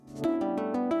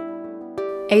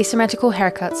Asymmetrical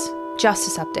Haircuts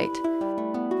Justice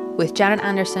Update with Janet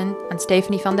Anderson and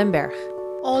Stephanie van den Berg.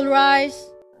 All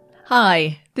rise.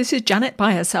 Hi, this is Janet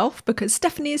by herself because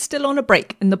Stephanie is still on a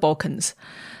break in the Balkans.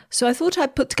 So I thought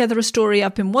I'd put together a story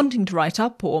I've been wanting to write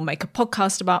up or make a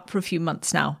podcast about for a few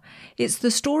months now. It's the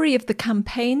story of the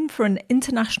campaign for an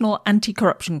International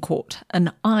Anti-Corruption Court,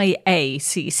 an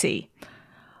IACC.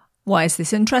 Why is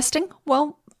this interesting?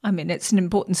 Well, it's an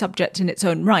important subject in its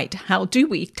own right. How do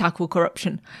we tackle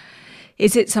corruption?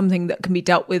 Is it something that can be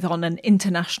dealt with on an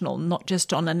international, not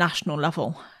just on a national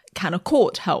level? Can a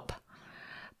court help?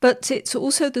 But it's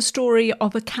also the story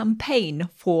of a campaign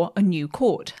for a new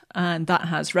court, and that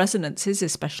has resonances,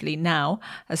 especially now,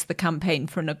 as the campaign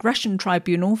for an aggression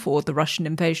tribunal for the Russian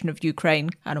invasion of Ukraine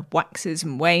kind of waxes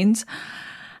and wanes,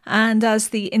 and as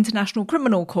the International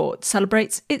Criminal Court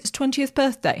celebrates its 20th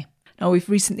birthday. Now, we've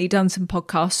recently done some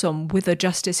podcasts on wither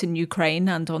justice in Ukraine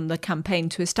and on the campaign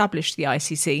to establish the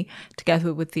ICC,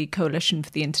 together with the Coalition for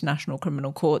the International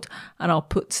Criminal Court, and I'll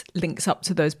put links up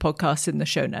to those podcasts in the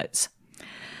show notes.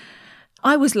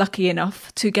 I was lucky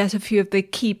enough to get a few of the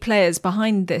key players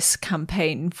behind this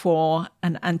campaign for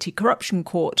an anti-corruption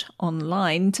court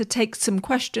online to take some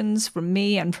questions from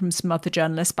me and from some other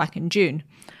journalists back in June.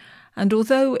 And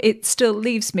although it still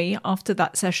leaves me after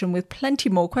that session with plenty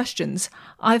more questions,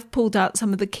 I've pulled out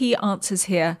some of the key answers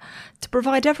here to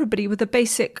provide everybody with a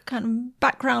basic kind of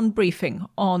background briefing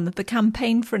on the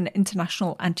campaign for an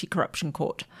international anti-corruption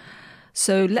court.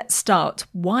 So let's start.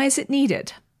 Why is it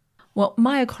needed? Well,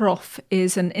 Maia Groff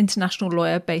is an international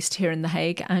lawyer based here in The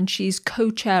Hague, and she's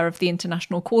co-chair of the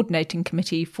International Coordinating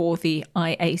Committee for the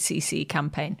IACC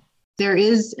campaign. There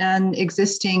is an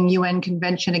existing UN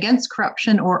Convention Against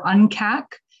Corruption, or UNCAC,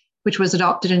 which was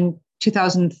adopted in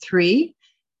 2003.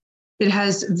 It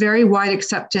has very wide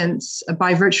acceptance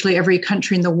by virtually every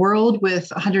country in the world,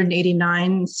 with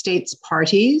 189 states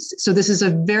parties. So this is a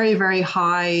very, very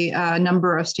high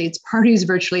number of states parties,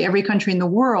 virtually every country in the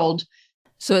world.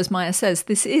 So as Maia says,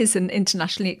 this is an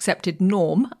internationally accepted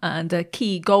norm, and a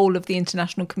key goal of the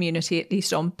international community, at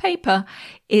least on paper,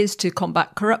 is to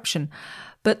combat corruption.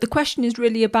 But the question is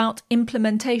really about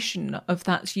implementation of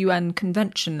that UN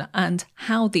convention and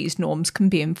how these norms can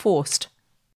be enforced.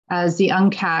 As the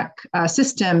UNCAC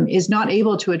system is not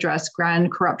able to address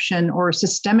grand corruption or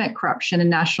systemic corruption in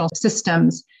national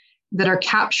systems that are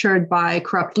captured by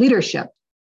corrupt leadership.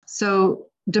 So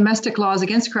domestic laws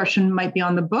against corruption might be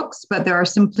on the books, but they are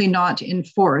simply not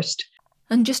enforced.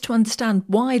 And just to understand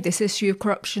why this issue of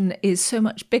corruption is so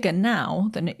much bigger now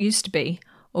than it used to be,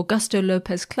 Augusto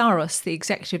Lopez Claros, the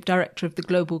executive director of the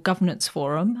Global Governance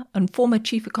Forum and former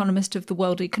chief economist of the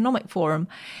World Economic Forum,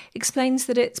 explains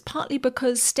that it's partly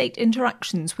because state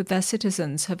interactions with their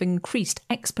citizens have increased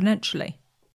exponentially.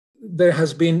 There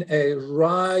has been a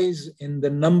rise in the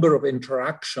number of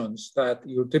interactions that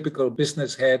your typical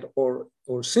business head or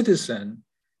citizen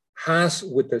has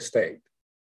with the state.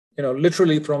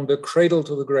 Literally from the cradle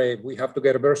to the grave, we have to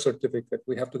get a birth certificate,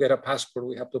 we have to get a passport,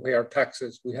 we have to pay our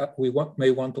taxes, may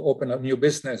want to open a new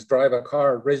business, drive a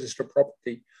car, register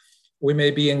property. We may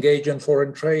be engaged in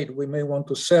foreign trade. We may want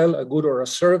to sell a good or a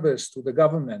service to the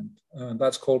government.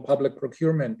 That's called public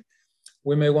procurement.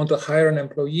 We may want to hire an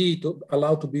employee to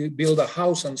allow to build a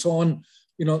house and so on.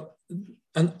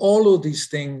 And all of these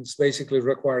things basically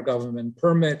require government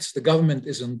permits. The government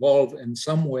is involved in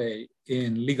some way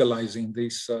in legalizing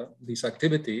these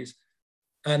activities.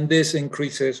 And this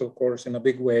increases, of course, in a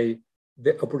big way,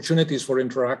 the opportunities for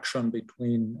interaction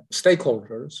between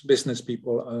stakeholders, business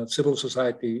people, civil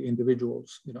society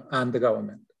individuals, and the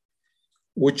government,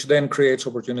 which then creates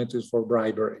opportunities for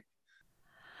bribery.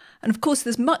 And of course,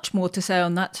 there's much more to say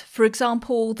on that. For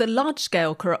example, the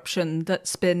large-scale corruption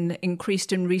that's been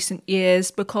increased in recent years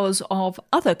because of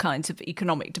other kinds of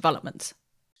economic developments.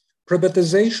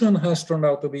 Privatization has turned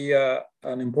out to be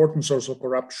an important source of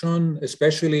corruption,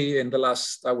 especially in the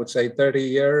last, I would say, 30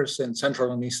 years in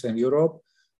Central and Eastern Europe.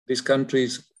 These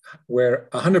countries were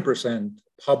 100%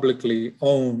 publicly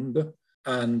owned,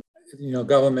 and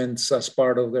governments, as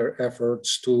part of their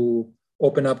efforts to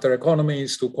open up their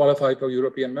economies to qualify for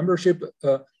European membership,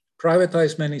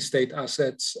 privatize many state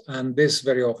assets. And this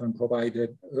very often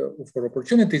provided for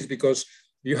opportunities because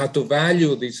you had to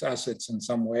value these assets in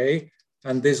some way.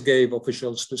 And this gave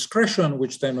officials discretion,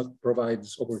 which then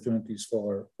provides opportunities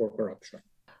for corruption.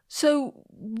 So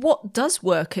what does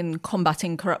work in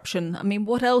combating corruption?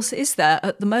 What else is there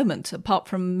at the moment, apart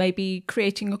from maybe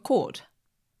creating a court?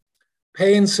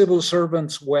 Paying civil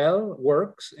servants well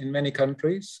works in many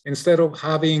countries. Instead of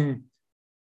having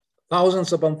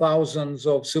thousands upon thousands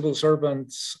of civil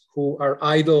servants who are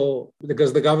idle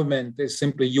because the government is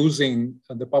simply using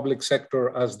the public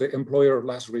sector as the employer of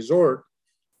last resort.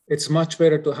 It's much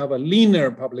better to have a leaner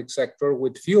public sector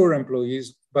with fewer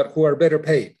employees, but who are better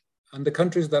paid. And the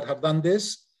countries that have done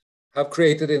this have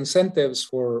created incentives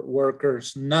for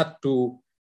workers not to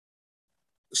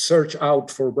search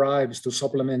out for bribes to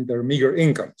supplement their meager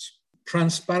incomes.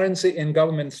 Transparency in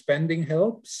government spending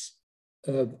helps.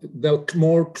 The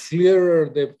more clearer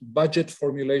the budget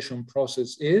formulation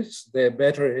process is, the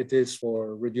better it is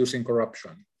for reducing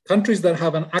corruption. Countries that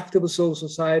have an active civil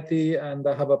society and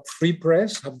that have a free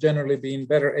press have generally been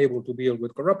better able to deal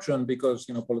with corruption because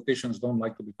politicians don't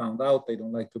like to be found out. They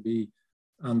don't like to be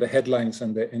on the headlines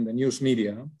and in the news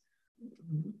media.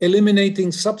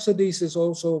 Eliminating subsidies is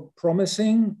also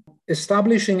promising.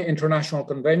 Establishing international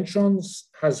conventions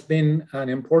has been an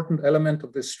important element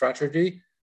of this strategy.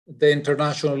 The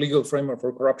international legal framework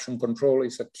for corruption control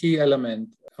is a key element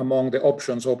among the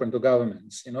options open to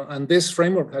governments, and this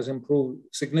framework has improved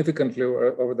significantly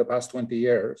over the past 20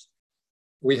 years.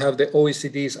 We have the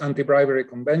OECD's Anti-Bribery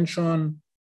Convention.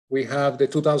 We have the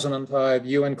 2005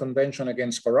 UN Convention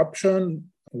Against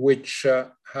Corruption, which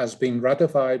has been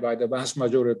ratified by the vast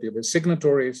majority of its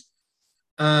signatories.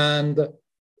 And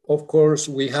of course,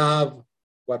 we have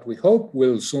what we hope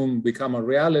will soon become a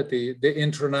reality, the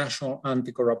International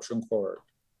Anti-Corruption Court.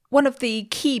 One of the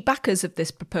key backers of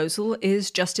this proposal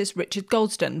is Justice Richard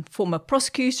Goldstone, former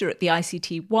prosecutor at the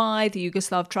ICTY, the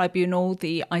Yugoslav Tribunal,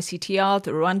 the ICTR,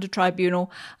 the Rwanda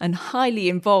Tribunal, and highly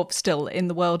involved still in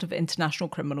the world of international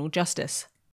criminal justice.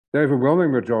 The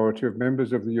overwhelming majority of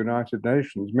members of the United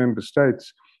Nations, member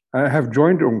states, have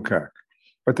joined UNCAC,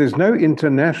 but there's no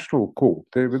international court.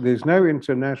 There's no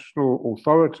international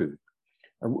authority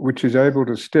which is able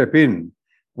to step in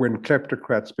when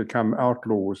kleptocrats become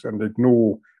outlaws and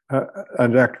ignore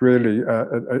and act really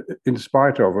in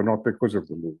spite of or not because of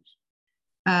the laws.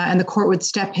 And the court would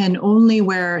step in only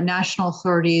where national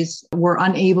authorities were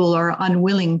unable or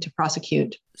unwilling to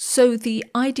prosecute. So the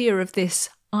idea of this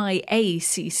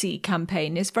IACC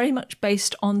campaign is very much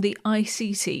based on the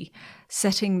ICC,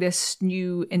 setting this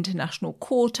new international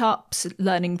court up,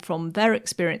 learning from their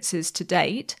experiences to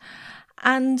date.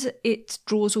 And it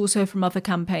draws also from other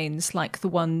campaigns like the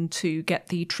one to get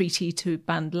the treaty to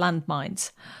ban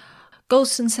landmines.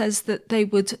 Goldstone says that they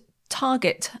would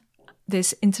target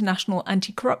this international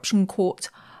anti-corruption court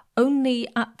only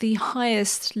at the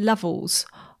highest levels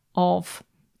of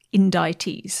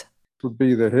indictees. It would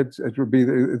be the heads. It would be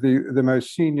the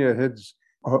most senior heads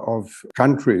of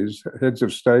countries, heads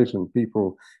of state, and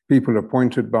people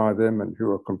appointed by them and who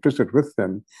are complicit with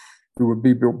them, who would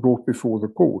be brought before the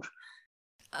court.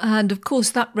 And of course,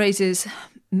 that raises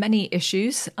many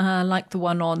issues, like the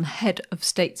one on head of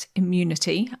state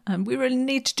immunity. And we really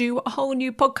need to do a whole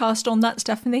new podcast on that,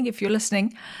 Stephanie, if you're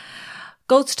listening.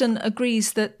 Goldstone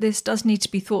agrees that this does need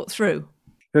to be thought through.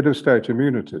 Head of state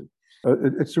immunity.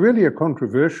 It's really a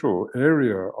controversial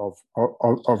area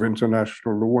of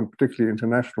international law, and particularly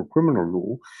international criminal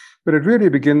law. But it really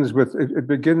begins with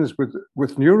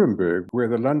Nuremberg, where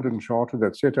the London Charter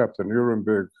that set up the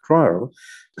Nuremberg trial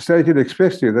stated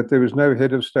expressly that there was no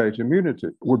head of state immunity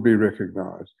would be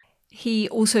recognised. He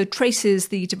also traces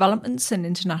the developments in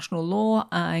international law,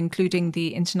 including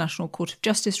the International Court of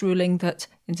Justice ruling that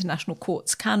international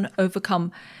courts can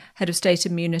overcome head of state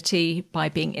immunity by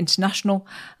being international,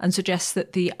 and suggests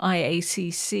that the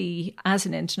IACC as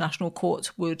an international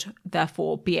court would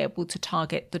therefore be able to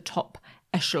target the top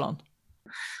echelon.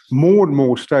 More and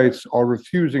more states are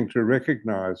refusing to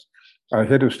recognise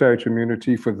head of state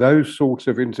immunity for those sorts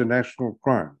of international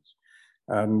crimes.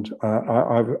 And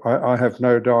I have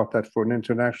no doubt that for an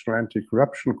international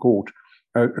anti-corruption court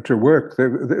to work,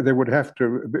 there would have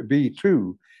to be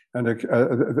too, and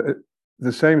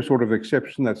the same sort of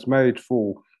exception that's made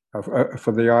for the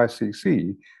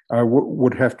ICC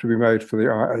would have to be made for the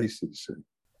IACC.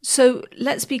 So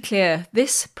let's be clear,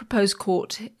 this proposed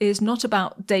court is not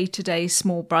about day-to-day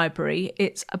small bribery,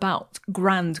 it's about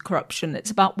grand corruption. It's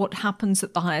about what happens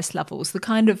at the highest levels, the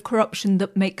kind of corruption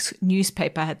that makes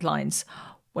newspaper headlines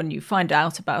when you find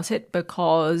out about it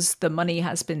because the money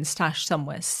has been stashed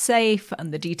somewhere safe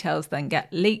and the details then get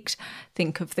leaked.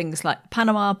 Think of things like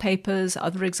Panama Papers,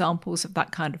 other examples of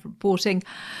that kind of reporting.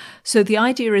 So the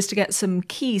idea is to get some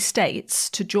key states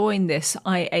to join this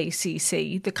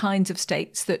IACC, the kinds of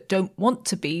states that don't want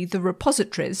to be the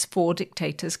repositories for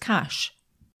dictators' cash.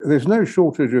 There's no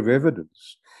shortage of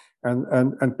evidence,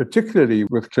 and particularly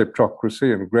with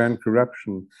kleptocracy and grand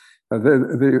corruption,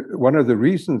 one of the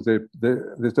reasons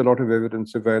there's a lot of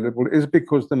evidence available is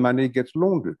because the money gets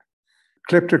laundered.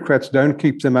 kleptocrats don't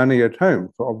keep the money at home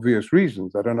for obvious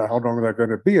reasons. They don't know how long they're going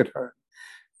to be at home.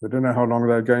 They don't know how long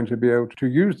they're going to be able to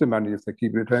use the money if they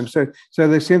keep it at home. So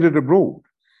they send it abroad.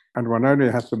 And one only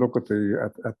has to look at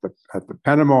the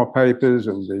Panama Papers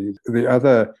and the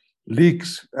other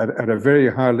leaks at a very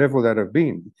high level that have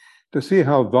been to see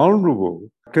how vulnerable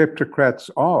kleptocrats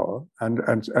are,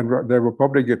 and they will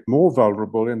probably get more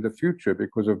vulnerable in the future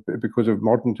because of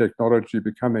modern technology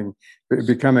becoming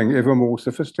ever more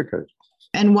sophisticated.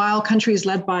 And while countries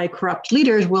led by corrupt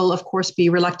leaders will, of course, be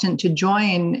reluctant to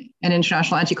join an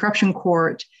international anti-corruption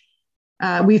court,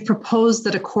 we've proposed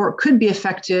that a court could be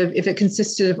effective if it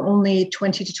consisted of only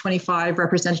 20 to 25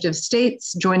 representative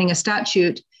states joining a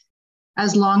statute,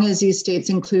 as long as these states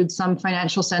include some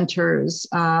financial centers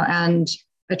and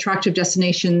attractive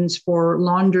destinations for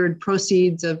laundered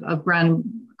proceeds of grand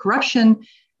corruption,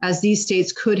 as these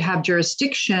states could have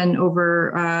jurisdiction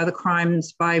over the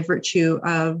crimes by virtue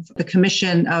of the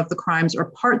commission of the crimes or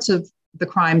parts of the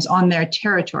crimes on their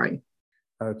territory.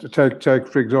 To take,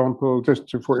 for example,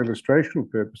 just for illustration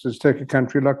purposes, take a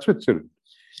country like Switzerland.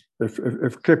 If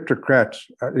kleptocrats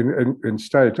in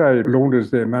state aid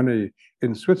launders their money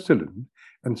in Switzerland,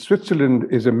 and Switzerland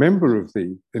is a member of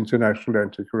the International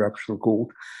Anti-Corruption Court,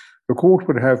 the court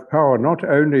would have power not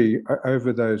only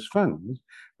over those funds,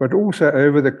 but also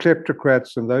over the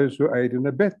kleptocrats and those who aid and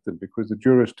abet them, because the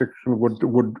jurisdiction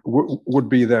would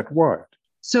be that wide.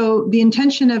 So the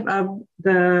intention of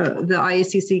the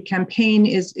IACC campaign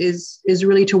is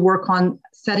really to work on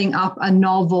setting up a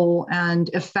novel and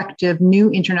effective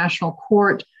new international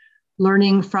court,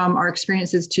 learning from our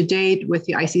experiences to date with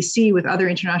the ICC, with other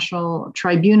international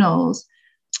tribunals.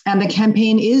 And the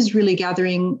campaign is really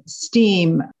gathering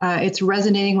steam. It's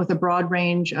resonating with a broad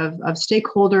range of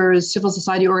stakeholders, civil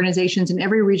society organizations in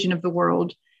every region of the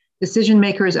world, decision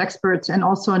makers, experts, and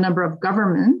also a number of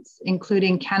governments,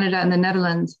 including Canada and the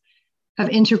Netherlands, have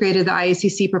integrated the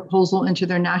IACC proposal into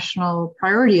their national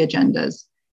priority agendas.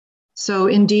 So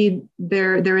indeed,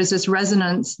 there is this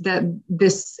resonance that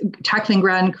this tackling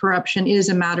grand corruption is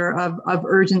a matter of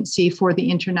urgency for the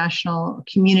international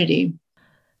community.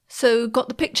 So got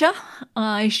the picture?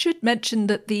 I should mention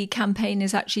that the campaign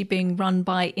is actually being run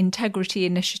by Integrity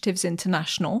Initiatives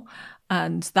International,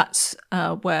 and that's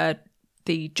where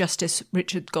the Justice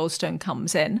Richard Goldstone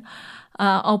comes in.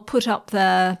 I'll put up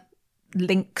their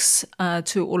links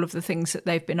to all of the things that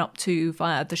they've been up to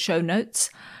via the show notes.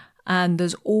 And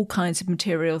there's all kinds of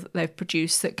material that they've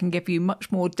produced that can give you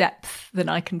much more depth than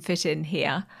I can fit in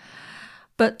here.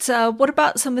 But what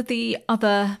about some of the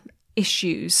other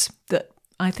issues that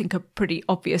I think are pretty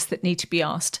obvious that need to be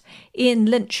asked? Ian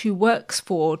Lynch, who works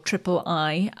for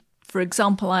III, for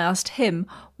example, I asked him,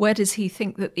 where does he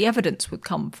think that the evidence would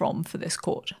come from for this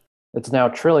court? It's now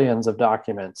trillions of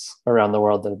documents around the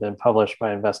world that have been published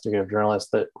by investigative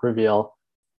journalists that reveal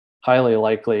highly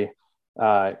likely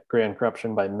grand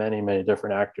corruption by many, many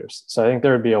different actors. So I think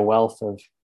there would be a wealth of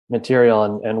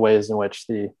material and ways in which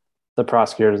the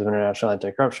prosecutors of International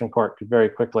Anti-Corruption Court could very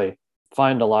quickly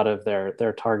find a lot of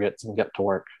their targets and get to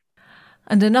work.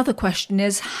 And another question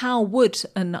is, how would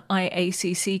an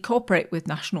IACC cooperate with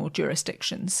national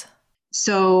jurisdictions?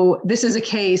 So this is a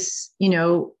case,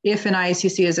 if an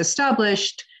IACC is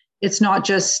established, it's not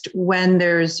just when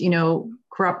there's,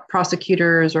 corrupt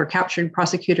prosecutors or captured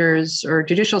prosecutors or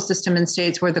judicial system in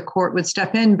states where the court would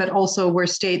step in, but also where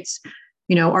states,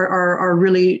 are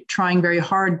really trying very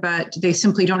hard, but they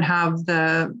simply don't have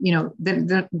they're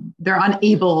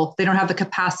unable, they don't have the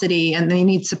capacity, and they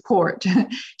need support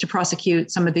to prosecute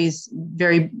some of these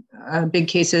very big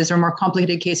cases or more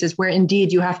complicated cases where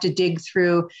indeed you have to dig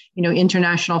through,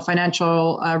 international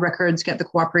financial records, get the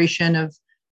cooperation of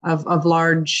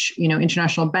large,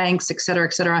 international banks, et cetera,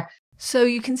 et cetera. So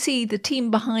you can see the team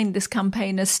behind this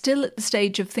campaign is still at the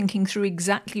stage of thinking through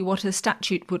exactly what a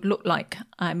statute would look like.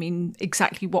 I mean,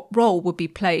 exactly what role would be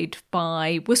played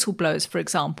by whistleblowers, for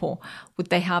example. Would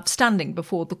they have standing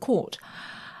before the court?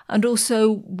 And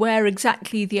also where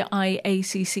exactly the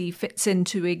IACC fits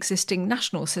into existing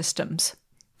national systems.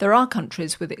 There are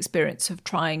countries with experience of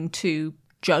trying to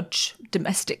judge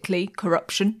domestically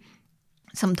corruption,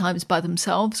 sometimes by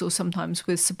themselves or sometimes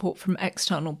with support from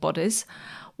external bodies.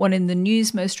 One in the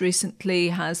news most recently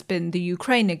has been the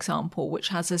Ukraine example, which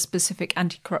has a specific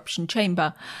anti-corruption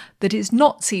chamber that is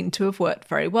not seen to have worked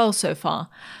very well so far.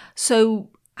 So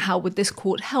how would this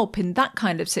court help in that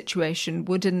kind of situation?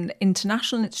 Would an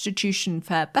international institution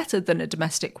fare better than a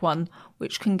domestic one,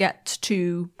 which can get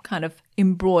too kind of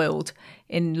embroiled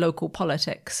in local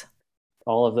politics?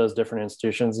 All of those different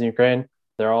institutions in Ukraine,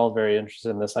 they're all very interested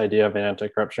in this idea of an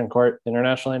anti-corruption court,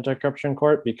 international anti-corruption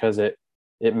court, because it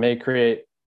may create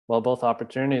well, both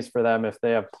opportunities for them if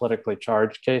they have politically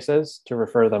charged cases to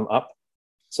refer them up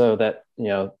so that,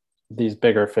 these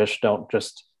bigger fish don't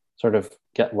just sort of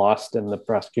get lost in the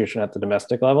prosecution at the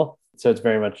domestic level. So it's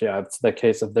very much, it's the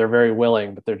case of they're very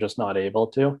willing, but they're just not able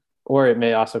to. Or it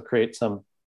may also create some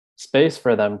space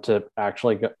for them to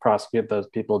actually prosecute those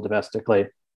people domestically,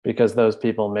 because those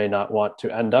people may not want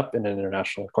to end up in an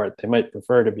international court. They might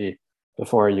prefer to be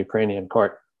before a Ukrainian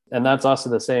court. And that's also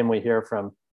the same we hear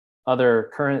from other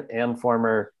current and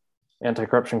former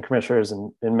anti-corruption commissioners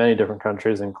in many different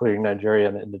countries, including Nigeria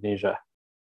and Indonesia.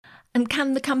 And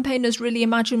can the campaigners really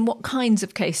imagine what kinds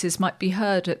of cases might be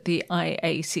heard at the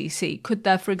IACC? Could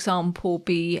there, for example,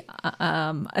 be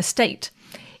a state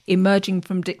emerging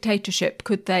from dictatorship?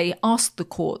 Could they ask the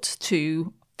court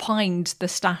to find the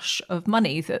stash of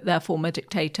money that their former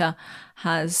dictator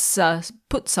has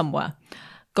put somewhere?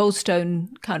 Goldstone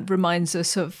kind of reminds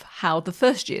us of how the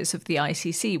first years of the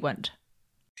ICC went.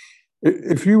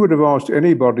 If you would have asked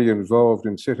anybody involved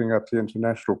in setting up the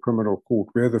International Criminal Court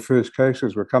where the first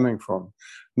cases were coming from,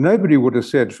 nobody would have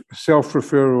said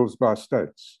self-referrals by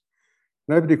states.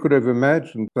 Nobody could have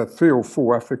imagined that 3 or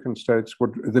 4 African states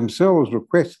would themselves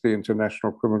request the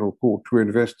International Criminal Court to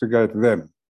investigate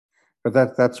them.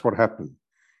 But that's what happened.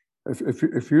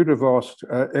 If you'd have asked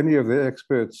any of the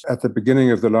experts at the beginning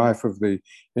of the life of the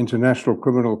International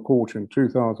Criminal Court in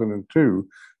 2002,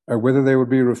 whether there would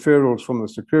be referrals from the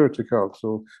Security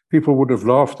Council, people would have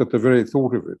laughed at the very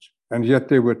thought of it. And yet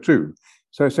there were 2.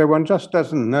 So one just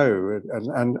doesn't know.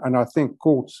 And I think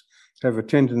courts have a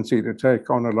tendency to take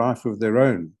on a life of their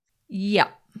own. Yeah.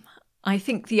 I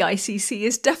think the ICC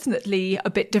is definitely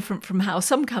a bit different from how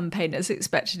some campaigners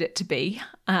expected it to be.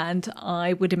 And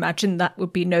I would imagine that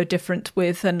would be no different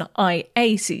with an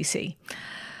IACC.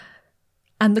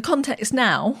 And the context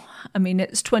now,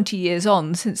 it's 20 years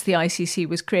on since the ICC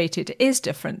was created, is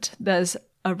different. There's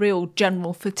a real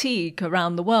general fatigue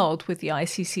around the world with the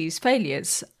ICC's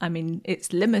failures.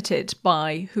 It's limited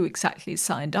by who exactly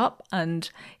signed up, and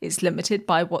it's limited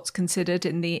by what's considered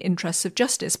in the interests of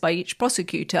justice by each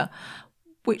prosecutor,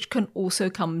 which can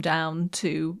also come down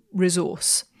to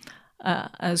resource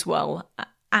as well,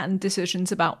 and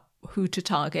decisions about who to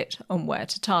target and where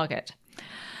to target.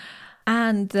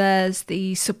 And there's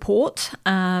the support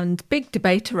and big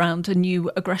debate around a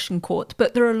new aggression court,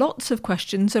 but there are lots of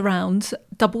questions around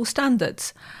double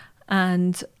standards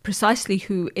and precisely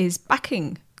who is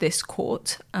backing this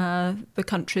court, the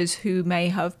countries who may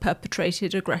have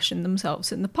perpetrated aggression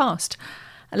themselves in the past,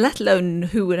 let alone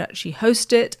who would actually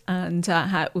host it and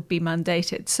how it would be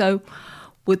mandated. So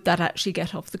would that actually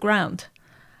get off the ground?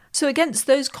 So against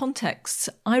those contexts,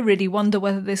 I really wonder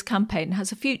whether this campaign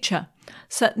has a future.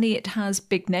 Certainly it has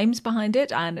big names behind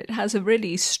it, and it has a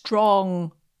really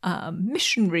strong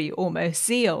missionary almost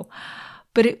zeal,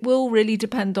 but it will really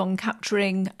depend on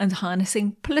capturing and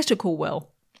harnessing political will.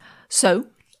 So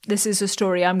this is a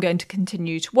story I'm going to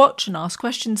continue to watch and ask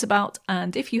questions about,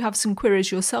 and if you have some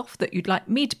queries yourself that you'd like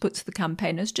me to put to the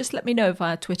campaigners, just let me know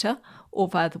via Twitter or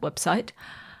via the website.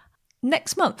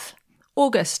 Next month,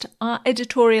 August, our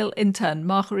editorial intern,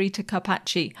 Margarita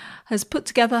Carpacci, has put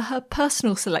together her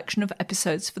personal selection of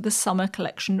episodes for the summer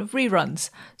collection of reruns,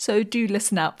 so do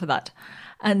listen out for that.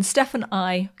 And Steph and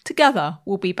I, together,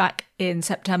 will be back in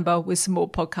September with some more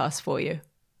podcasts for you.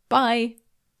 Bye!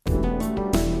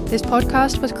 This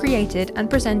podcast was created and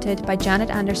presented by Janet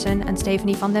Anderson and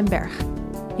Stephanie van den Berg.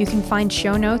 You can find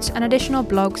show notes and additional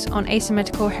blogs on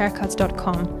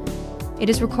asymmetricalhaircuts.com. It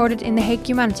is recorded in the Hague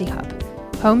Humanity Hub,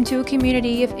 home to a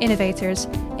community of innovators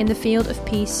in the field of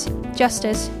peace,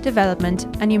 justice, development,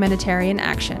 and humanitarian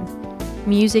action.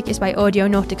 Music is by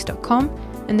audionautics.com,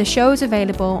 and the show is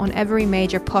available on every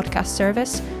major podcast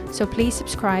service, so please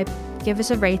subscribe, give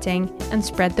us a rating, and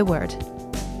spread the word.